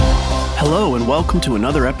Hello and welcome to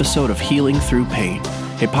another episode of Healing Through Pain,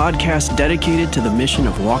 a podcast dedicated to the mission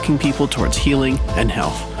of walking people towards healing and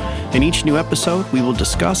health. In each new episode, we will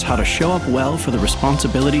discuss how to show up well for the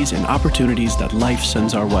responsibilities and opportunities that life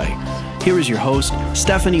sends our way. Here is your host,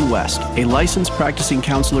 Stephanie West, a licensed practicing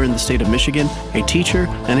counselor in the state of Michigan, a teacher,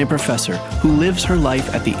 and a professor who lives her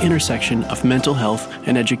life at the intersection of mental health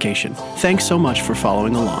and education. Thanks so much for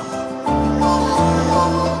following along.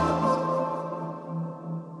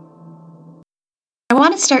 I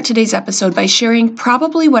want to start today's episode by sharing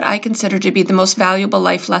probably what I consider to be the most valuable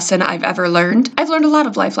life lesson I've ever learned. I've learned a lot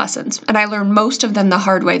of life lessons, and I learned most of them the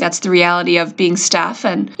hard way. That's the reality of being Steph,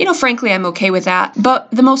 and, frankly, I'm okay with that. But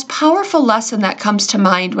the most powerful lesson that comes to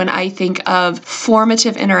mind when I think of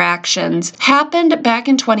formative interactions happened back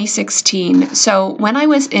in 2016. So when I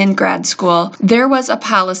was in grad school, there was a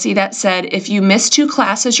policy that said if you miss 2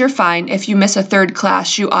 classes, you're fine. If you miss a 3rd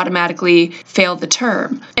class, you automatically fail the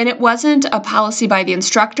term. And it wasn't a policy by the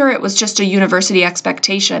instructor, it was just a university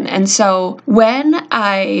expectation. And so when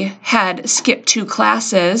I had skipped 2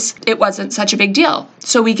 classes, it wasn't such a big deal.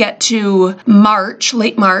 So we get to March,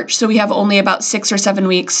 late March, so we have only about 6 or 7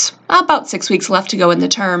 weeks, about 6 weeks left to go in the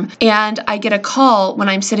term. And I get a call when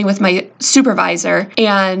I'm sitting with my supervisor,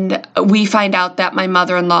 and we find out that my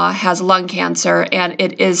mother-in-law has lung cancer, and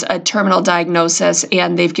it is a terminal diagnosis,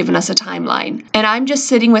 and they've given us a timeline. And I'm just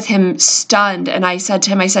sitting with him stunned, and I said to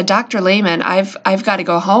him, Dr. Lehman, I've got to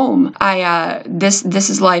go home. This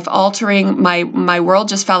is life altering. My world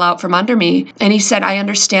just fell out from under me. And he said, I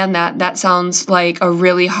understand that. That sounds like a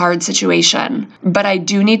really hard situation. But I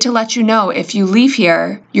do need to let you know, if you leave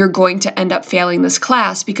here, you're going to end up failing this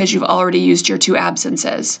class because you've already used your 2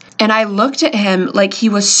 absences. And I looked at him like he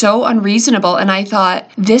was so unreasonable. And I thought,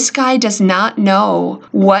 this guy does not know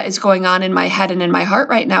what is going on in my head and in my heart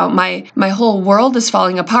right now. My whole world is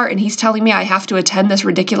falling apart. And he's telling me I have to attend this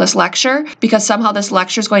ridiculous lecture because somehow this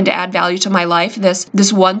lecture is going to add value to my life.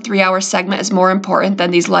 This 1 3-hour segment is more important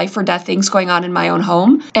than these life or death things going on in my own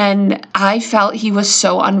home. And I felt he was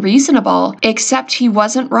so unreasonable, except he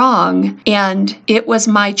wasn't wrong. And it was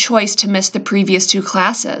my choice to miss the previous 2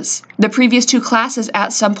 classes. The previous 2 classes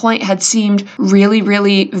at some point had seemed really,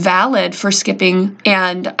 really valid for skipping.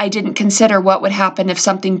 And I didn't consider what would happen if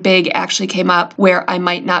something big actually came up where I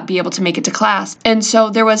might not be able to make it to class. And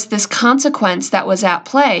so there was this consequence that was at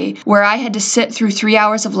play where I had to sit through 3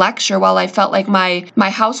 hours of lecture while I felt like my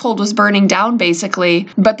household was burning down, basically.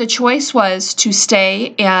 But the choice was to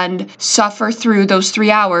stay and suffer through those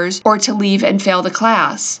 3 hours or to leave and fail the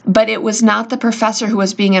class. But it was not the professor who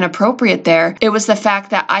was being inappropriate there. It was the fact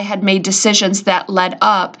that I had made decisions that led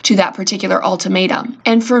up to that particular ultimatum.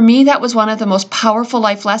 And for me, that was one of the most powerful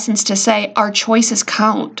life lessons to say, our choices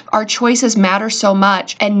count. Our choices matter so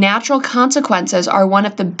much. And natural consequences are one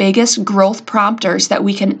of the biggest growth prompters that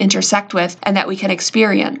we can intersect with and that we can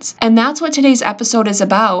experience. And that's what today's episode is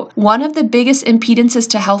about. One of the biggest impedances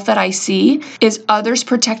to health that I see is others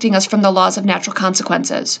protecting us from the laws of natural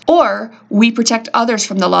consequences. Or we protect others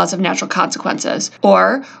from the laws of natural consequences.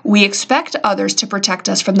 Or we expect others to protect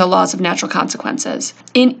us from the laws of natural consequences.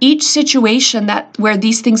 In each situation where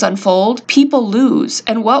these things unfold, people lose.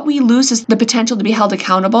 And what we lose is the potential to be held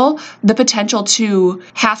accountable, the potential to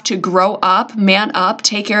have to grow up, man up,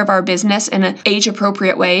 take care of our business in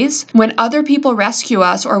age-appropriate ways. When other people rescue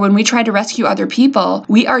us, or when we try to rescue other people,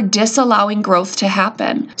 we are disallowing growth to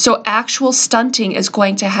happen. So actual stunting is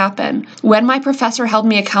going to happen. When my professor held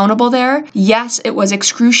me accountable there, yes, it was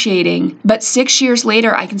excruciating, but 6 years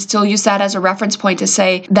later, I can still use that as a reference point to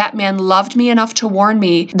say that man loved me enough to warn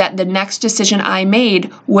me that the next decision I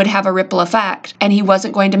made would have a ripple effect, and he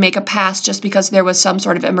wasn't going to make a pass just because there was some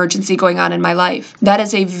sort of emergency going on in my life. That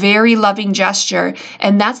is a very loving gesture,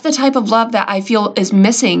 and that's the type of love that I feel is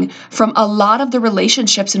missing from a lot of the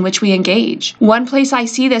relationships in which we engage. One place I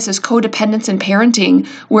see this is codependence in parenting,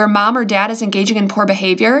 where mom or dad is engaging in poor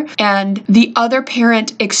behavior and the other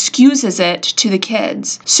parent excuses it to the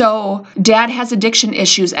kids. So dad has addiction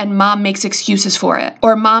issues and mom makes excuses for it.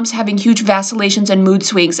 Or mom's having huge vacillations and mood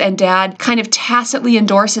swings and dad kind of tacitly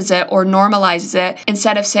endorses it or normalizes it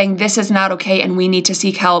instead of saying, this is not okay and we need to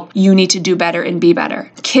seek help. You need to do better and be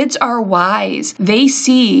better. Kids are wise. They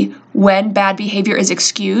see when bad behavior is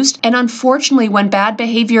excused. And unfortunately, when bad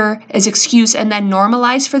behavior is excused and then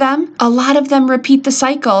normalized for them, a lot of them repeat the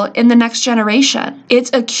cycle in the next generation. It's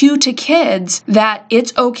a cue to kids that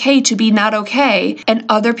it's okay to be not okay and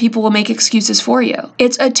other people will make excuses for you.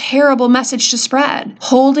 It's a terrible message to spread.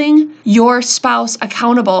 Holding your spouse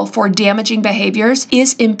accountable for damaging behaviors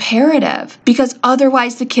is imperative because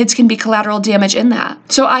otherwise the kids can be collateral damage in that.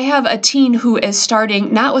 So I have a teen who is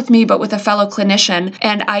starting, not with me, but with a fellow clinician,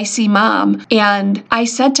 and I see see mom. And I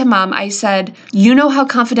said to mom, I said, you know how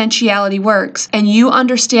confidentiality works, and you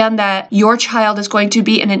understand that your child is going to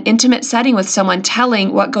be in an intimate setting with someone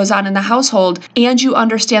telling what goes on in the household, and you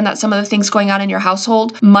understand that some of the things going on in your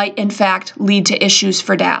household might in fact lead to issues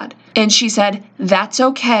for dad. And she said, that's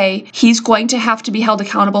okay. He's going to have to be held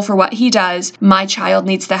accountable for what he does. My child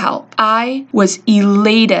needs the help. I was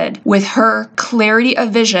elated with her clarity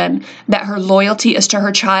of vision that her loyalty is to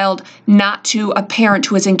her child, not to a parent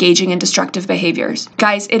who is engaging in destructive behaviors.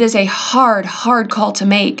 Guys, it is a hard call to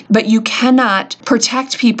make, but you cannot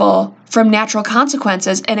protect people from natural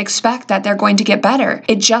consequences and expect that they're going to get better.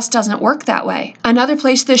 It just doesn't work that way. Another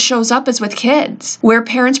place this shows up is with kids, where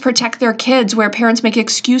parents protect their kids, where parents make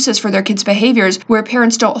excuses for their kids' behaviors, where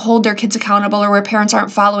parents don't hold their kids accountable, or where parents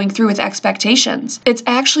aren't following through with expectations. It's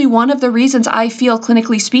actually one of the reasons I feel,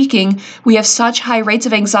 clinically speaking, we have such high rates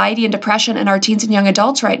of anxiety and depression in our teens and young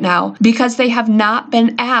adults right now, because they have not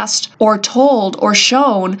been asked or told or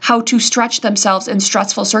shown how to stretch themselves in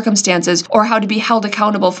stressful circumstances, or how to be held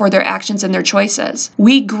accountable for their actions and their choices.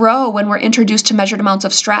 We grow when we're introduced to measured amounts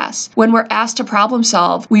of stress. When we're asked to problem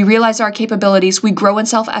solve, we realize our capabilities, we grow in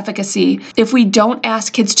self-efficacy. If we don't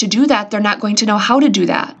ask kids to do that, they're not going to know how to do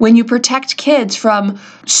that. When you protect kids from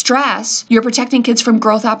stress, you're protecting kids from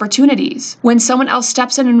growth opportunities. When someone else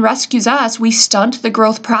steps in and rescues us, we stunt the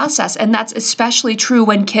growth process, and that's especially true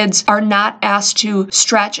when kids are not asked to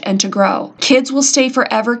stretch and to grow. Kids will stay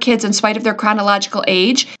forever kids in spite of their chronological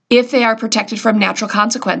age if they are protected from natural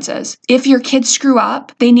consequences. If your kids screw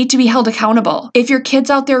up, they need to be held accountable. If your kid's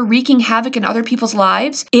out there wreaking havoc in other people's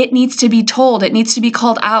lives, it needs to be told, it needs to be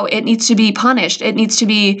called out, it needs to be punished, it needs to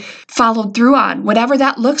be followed through on. Whatever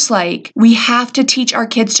that looks like, we have to teach our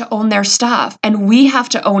kids to own their stuff, and we have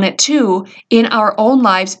to own it too in our own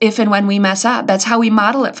lives if and when we mess up. That's how we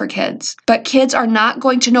model it for kids. But kids are not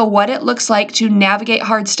going to know what it looks like to navigate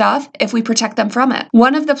hard stuff if we protect them from it.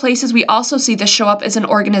 One of the places we also see this show up is in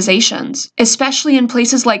organizations, especially in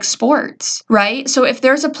places like sports, right? So if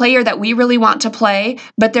there's a player that we really want to play,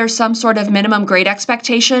 but there's some sort of minimum grade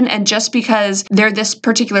expectation, and just because they're this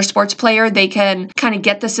particular sports player, they can kind of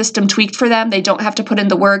get the system tweaked for them. They don't have to put in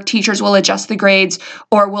the work. Teachers will adjust the grades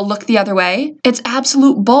or will look the other way. It's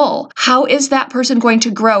absolute bull. How is that person going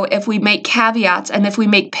to grow if we make caveats and if we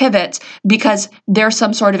make pivots because there's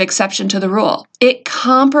some sort of exception to the rule? It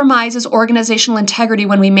compromises organizational integrity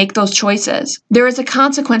when we make those choices. There is a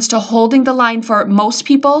consequence to holding the line for most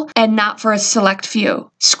people and not for a select few.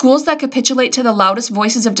 Schools that capitulate to the loudest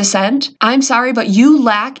voices of dissent, I'm sorry, but you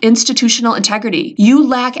lack institutional integrity. You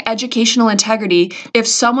lack educational integrity if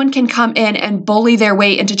someone can come in and bully their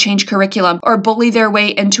way into change curriculum, or bully their way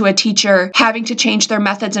into a teacher having to change their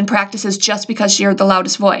methods and practices just because you're the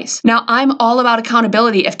loudest voice. Now, I'm all about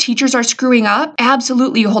accountability. If teachers are screwing up,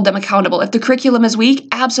 absolutely you hold them accountable. If the curriculum is weak,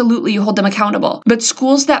 absolutely you hold them accountable. But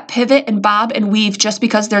schools that pivot and bob and weave just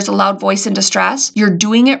because there's a loud voice in distress, you're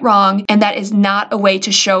doing it wrong, and that is not a way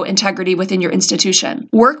to show integrity within your institution.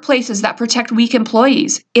 Workplaces that protect weak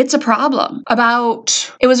employees, it's a problem.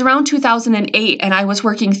 It was around 2008, and I was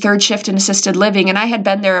working third shift in assisted living, and I had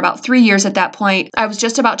been there about 3 years at that point. I was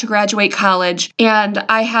just about to graduate college, and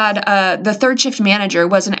I had the third shift manager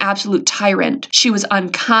was an absolute tyrant. She was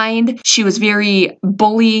unkind. She was very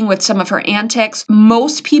bullying with some of her antics.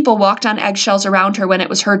 Most people walked on eggshells around her when it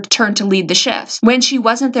was her turn to lead the shifts. When she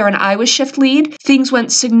wasn't there and I was shift lead, things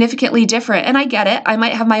went significantly different. And I get it. I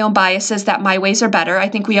might have my own biases that my ways are better. I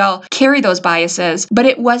think we all carry those biases, but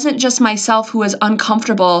it wasn't just myself who was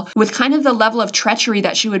uncomfortable with kind of the level of treachery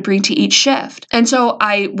that she would bring to each shift. And so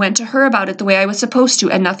I went to her about it the way I was supposed to,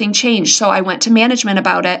 and nothing changed. So I went to management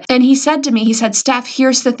about it. And he said to me, Steph,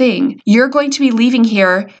 here's the thing. You're going to be leaving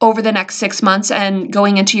here over the next 6 months and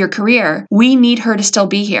going into your career. We need her to still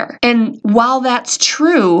be here. And while that's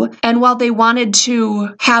true, and while they wanted to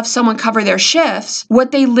have someone cover their shifts,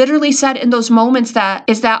 what they literally said in those moments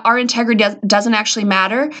is that our integrity doesn't actually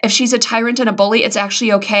matter. If she's a tyrant and a bully, it's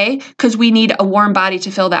actually okay because we need a warm body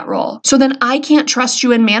to fill that role. So then I can't trust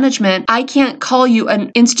you in management. I can't call you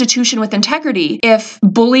an institution with integrity if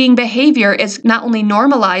bullying behavior is not only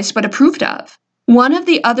normalized but approved of. One of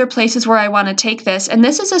the other places where I want to take this, and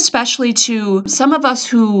this is especially to some of us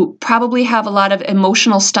who probably have a lot of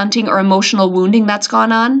emotional stunting or emotional wounding that's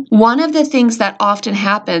gone on, one of the things that often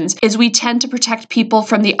happens is we tend to protect people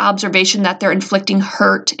from the observation that they're inflicting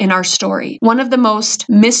hurt in our story. One of the most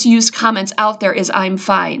misused comments out there is, "I'm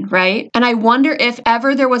fine," right? And I wonder if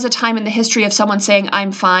ever there was a time in the history of someone saying,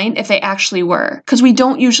 "I'm fine," if they actually were. Because we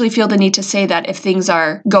don't usually feel the need to say that if things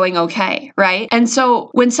are going okay, right? And so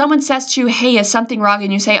when someone says to you, "Hey, is something something wrong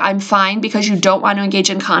and you say, I'm fine because you don't want to engage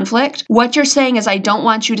in conflict, what you're saying is, I don't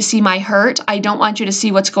want you to see my hurt. I don't want you to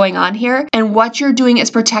see what's going on here. And what you're doing is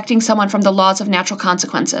protecting someone from the laws of natural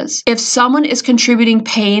consequences. If someone is contributing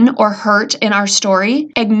pain or hurt in our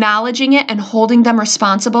story, acknowledging it and holding them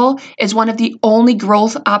responsible is one of the only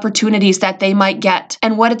growth opportunities that they might get.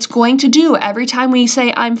 And what it's going to do every time we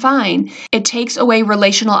say, I'm fine, it takes away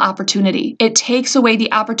relational opportunity. It takes away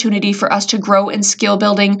the opportunity for us to grow in skill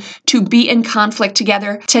building, to be in conflict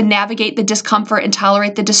together, to navigate the discomfort and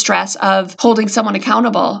tolerate the distress of holding someone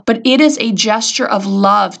accountable. But it is a gesture of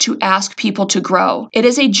love to ask people to grow. It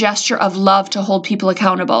is a gesture of love to hold people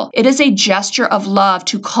accountable. It is a gesture of love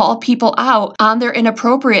to call people out on their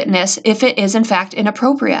inappropriateness if it is in fact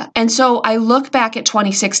inappropriate. And so I look back at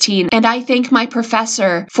 2016 and I thank my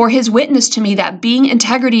professor for his witness to me that being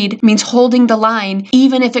integritied means holding the line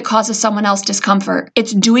even if it causes someone else discomfort.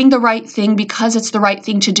 It's doing the right thing because it's the right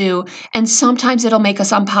thing to do, and sometimes it'll make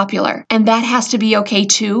us unpopular. And that has to be okay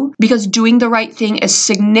too, because doing the right thing is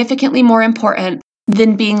significantly more important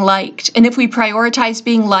than being liked. And if we prioritize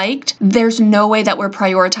being liked, there's no way that we're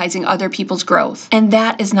prioritizing other people's growth. And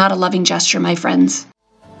that is not a loving gesture, my friends.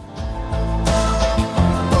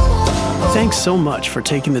 Thanks so much for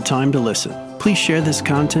taking the time to listen. Please share this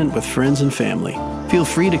content with friends and family. Feel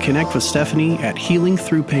free to connect with Stephanie at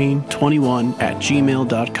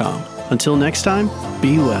healingthroughpain21@gmail.com. Until next time,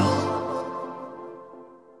 be well.